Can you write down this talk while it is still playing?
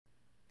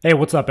Hey,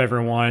 what's up,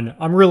 everyone?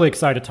 I'm really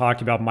excited to talk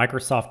to you about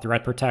Microsoft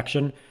Threat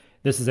Protection.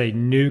 This is a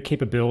new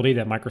capability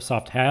that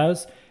Microsoft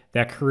has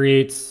that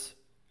creates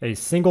a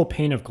single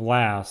pane of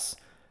glass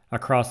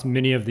across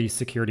many of these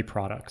security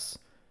products.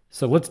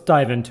 So let's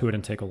dive into it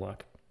and take a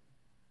look.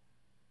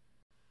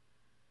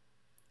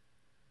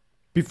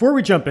 Before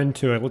we jump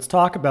into it, let's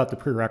talk about the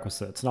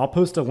prerequisites, and I'll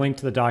post a link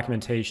to the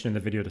documentation in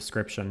the video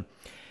description.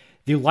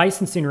 The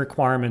licensing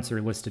requirements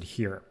are listed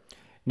here.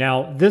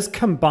 Now, this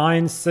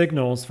combines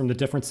signals from the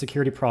different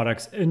security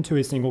products into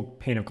a single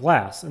pane of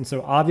glass. And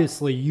so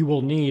obviously you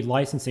will need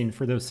licensing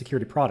for those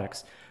security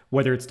products,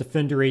 whether it's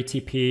Defender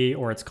ATP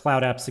or it's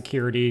Cloud App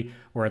Security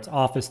or it's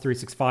Office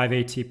 365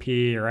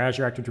 ATP or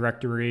Azure Active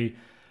Directory.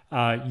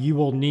 You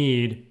will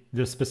need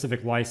the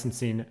specific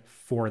licensing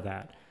for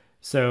that.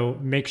 So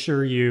make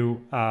sure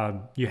you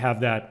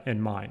have that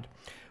in mind.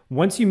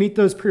 Once you meet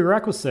those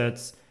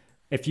prerequisites,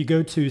 if you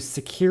go to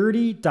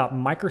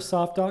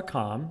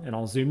security.microsoft.com, and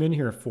I'll zoom in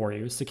here for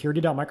you,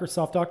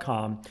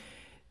 security.microsoft.com,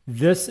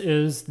 this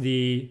is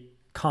the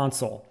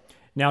console.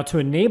 Now, to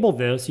enable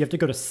this, you have to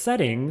go to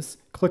Settings,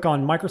 click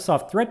on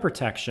Microsoft Threat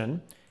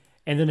Protection,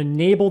 and then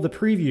enable the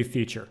preview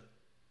feature.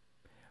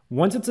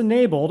 Once it's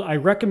enabled, I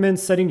recommend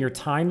setting your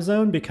time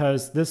zone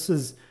because this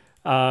is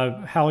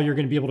how you're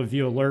going to be able to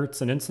view alerts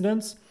and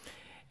incidents.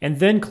 And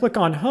then click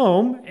on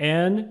Home,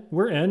 and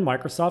we're in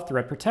Microsoft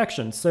Threat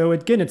Protection. So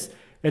again, it's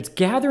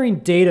gathering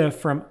data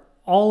from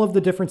all of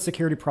the different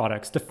security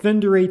products,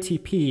 Defender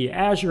ATP,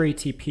 Azure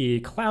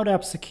ATP, Cloud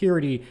App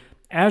Security,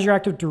 Azure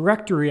Active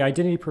Directory,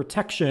 Identity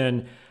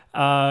Protection,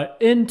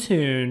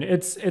 Intune.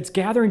 It's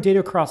gathering data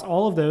across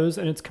all of those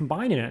and it's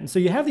combining it. And so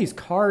you have these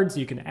cards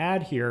you can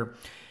add here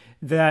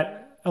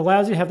that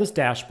allows you to have this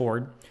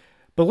dashboard.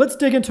 But let's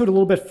dig into it a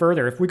little bit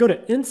further. If we go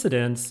to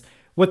Incidents,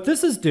 what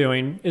this is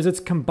doing is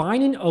it's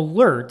combining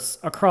alerts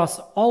across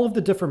all of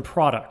the different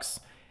products.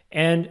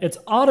 And it's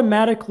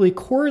automatically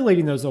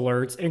correlating those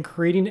alerts and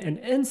creating an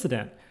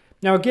incident.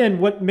 Now, again,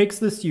 what makes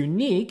this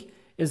unique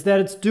is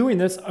that it's doing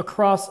this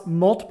across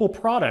multiple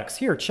products.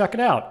 Here, check it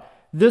out.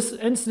 This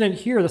incident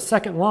here, the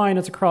second line,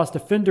 is across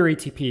Defender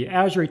ATP,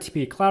 Azure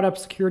ATP, Cloud App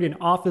Security, and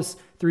Office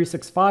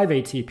 365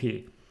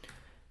 ATP.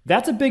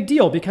 That's a big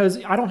deal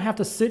because I don't have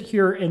to sit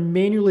here and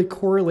manually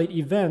correlate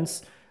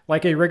events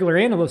like a regular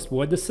analyst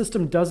would. The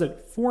system does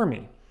it for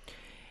me.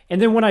 And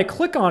then when I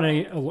click on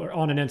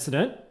an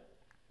incident,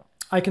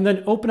 I can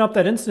then open up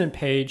that incident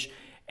page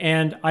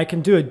and I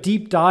can do a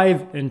deep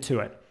dive into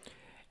it.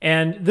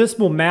 And this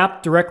will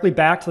map directly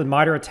back to the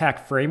MITRE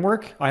ATT&CK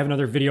framework. I have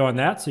another video on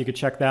that, so you can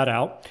check that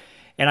out.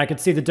 And I can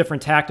see the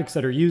different tactics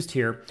that are used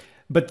here.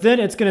 But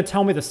then it's going to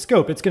tell me the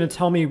scope. It's going to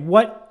tell me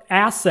what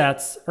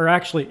assets are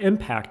actually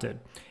impacted.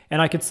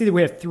 And I can see that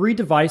we have 3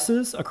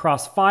 devices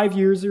across 5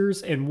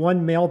 users and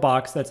 1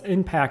 mailbox that's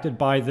impacted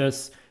by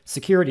this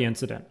security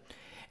incident.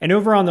 And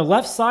over on the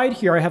left side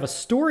here, I have a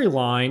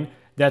storyline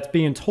that's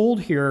being told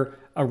here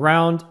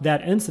around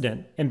that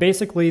incident. And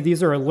basically,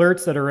 these are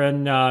alerts that are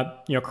in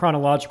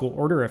chronological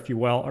order, if you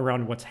will,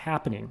 around what's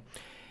happening.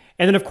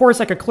 And then, of course,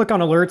 I could click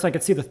on alerts. I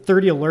could see the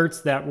 30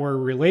 alerts that were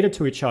related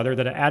to each other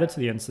that I added to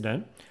the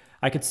incident.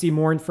 I could see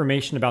more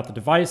information about the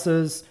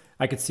devices.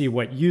 I could see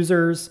what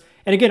users.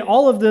 And again,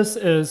 all of this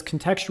is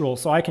contextual,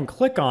 so I can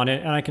click on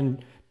it and I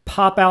can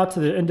pop out to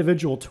the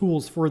individual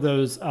tools for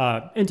those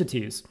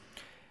entities.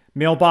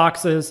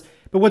 Mailboxes.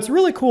 But what's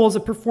really cool is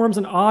it performs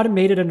an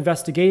automated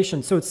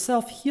investigation, so it's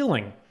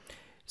self-healing.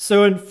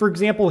 So for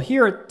example,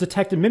 here it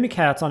detected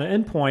Mimikatz on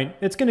an endpoint.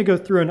 It's going to go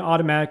through and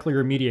automatically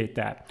remediate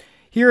that.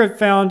 Here it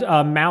found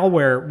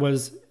malware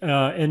was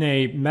in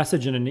a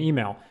message in an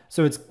email.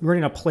 So it's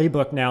running a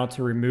playbook now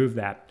to remove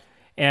that.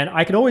 And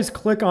I can always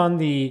click on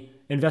the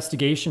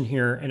investigation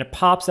here and it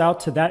pops out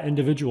to that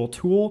individual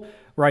tool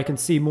where I can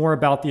see more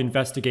about the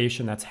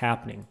investigation that's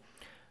happening,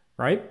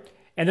 right?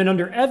 And then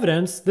under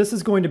evidence, this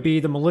is going to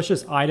be the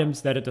malicious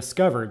items that it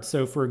discovered.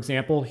 So for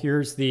example,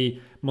 here's the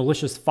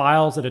malicious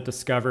files that it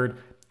discovered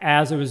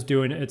as it was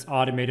doing its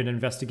automated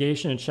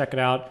investigation. And check it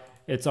out,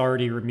 it's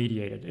already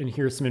remediated. And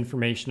here's some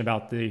information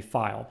about the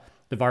file,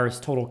 the virus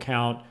total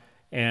count,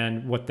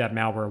 and what that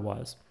malware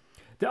was.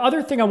 The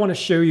other thing I want to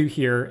show you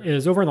here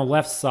is over on the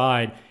left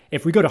side,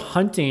 if we go to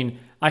hunting,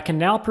 I can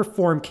now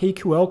perform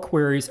KQL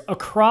queries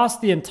across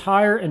the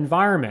entire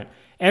environment.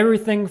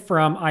 Everything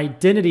from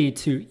identity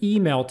to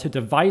email to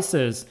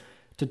devices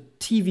to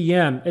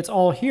TVM, it's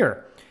all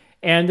here.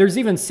 And there's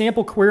even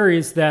sample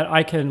queries that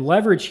I can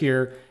leverage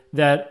here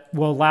that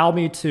will allow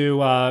me to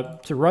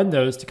run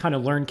those to kind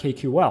of learn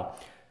KQL.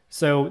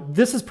 So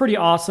this is pretty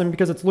awesome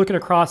because it's looking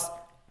across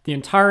the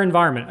entire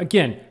environment.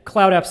 Again,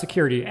 Cloud App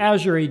Security,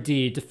 Azure AD,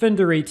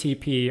 Defender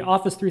ATP,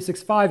 Office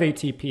 365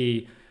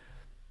 ATP,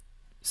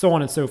 so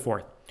on and so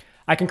forth.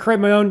 I can create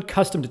my own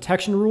custom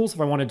detection rules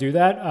if I want to do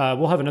that.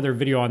 We'll have another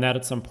video on that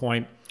at some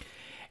point.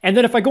 And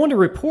then if I go into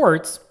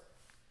reports,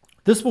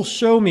 this will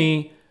show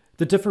me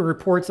the different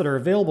reports that are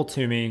available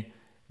to me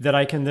that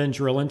I can then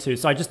drill into.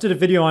 So I just did a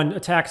video on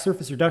attack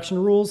surface reduction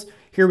rules.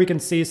 Here we can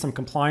see some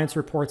compliance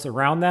reports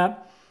around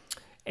that.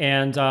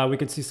 And we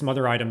could see some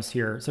other items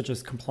here, such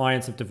as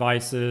compliance of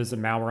devices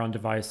and malware on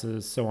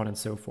devices, so on and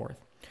so forth.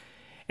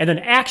 And then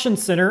Action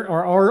Center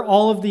are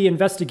all of the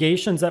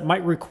investigations that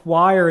might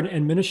require an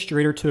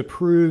administrator to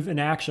approve an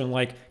action,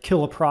 like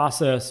kill a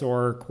process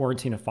or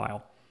quarantine a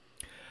file.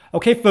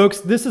 Okay, folks,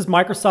 this is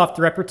Microsoft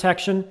Threat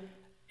Protection.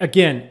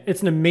 Again,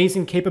 it's an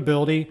amazing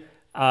capability.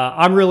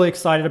 I'm really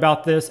excited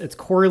about this. It's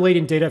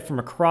correlating data from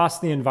across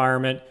the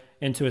environment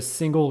into a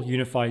single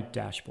unified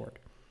dashboard.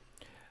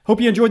 Hope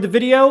you enjoyed the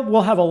video.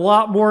 We'll have a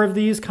lot more of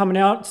these coming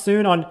out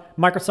soon on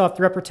Microsoft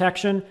Threat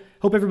Protection.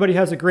 Hope everybody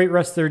has a great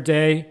rest of their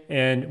day,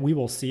 and we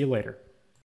will see you later.